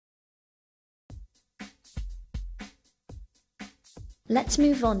Let's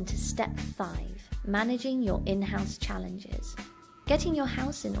move on to step 5, managing your in-house challenges. Getting your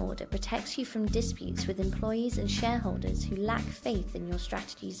house in order protects you from disputes with employees and shareholders who lack faith in your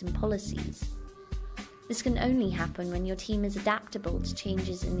strategies and policies. This can only happen when your team is adaptable to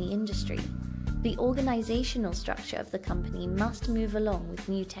changes in the industry. The organizational structure of the company must move along with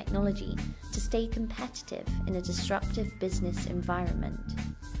new technology to stay competitive in a disruptive business environment.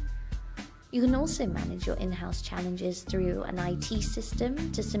 You can also manage your in-house challenges through an IT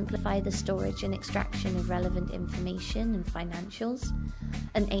system to simplify the storage and extraction of relevant information and financials,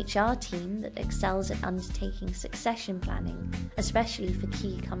 an HR team that excels at undertaking succession planning, especially for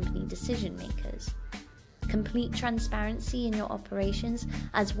key company decision makers, complete transparency in your operations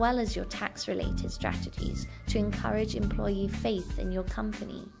as well as your tax-related strategies to encourage employee faith in your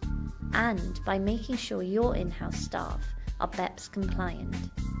company, and by making sure your in-house staff are BEPS compliant.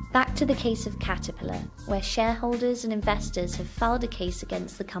 Back to the case of Caterpillar, where shareholders and investors have filed a case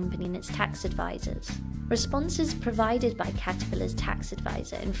against the company and its tax advisors. Responses provided by Caterpillar's tax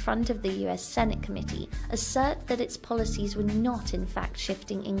advisor in front of the US Senate committee assert that its policies were not in fact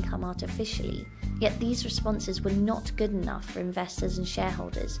shifting income artificially, yet these responses were not good enough for investors and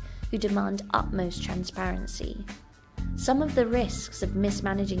shareholders who demand utmost transparency. Some of the risks of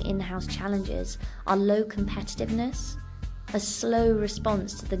mismanaging in-house challenges are low competitiveness, a slow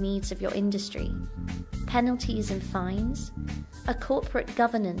response to the needs of your industry, penalties and fines, a corporate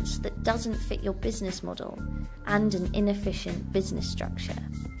governance that doesn't fit your business model, and an inefficient business structure.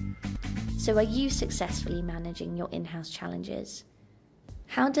 So are you successfully managing your in-house challenges?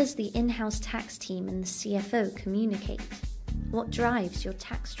 How does the in-house tax team and the CFO communicate? What drives your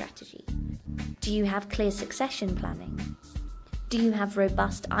tax strategy? Do you have clear succession planning? Do you have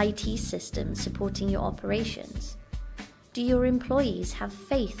robust IT systems supporting your operations? Do your employees have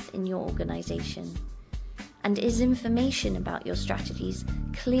faith in your organization? And is information about your strategies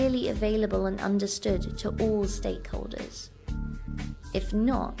clearly available and understood to all stakeholders? If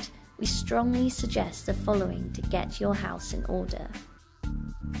not, we strongly suggest the following to get your house in order.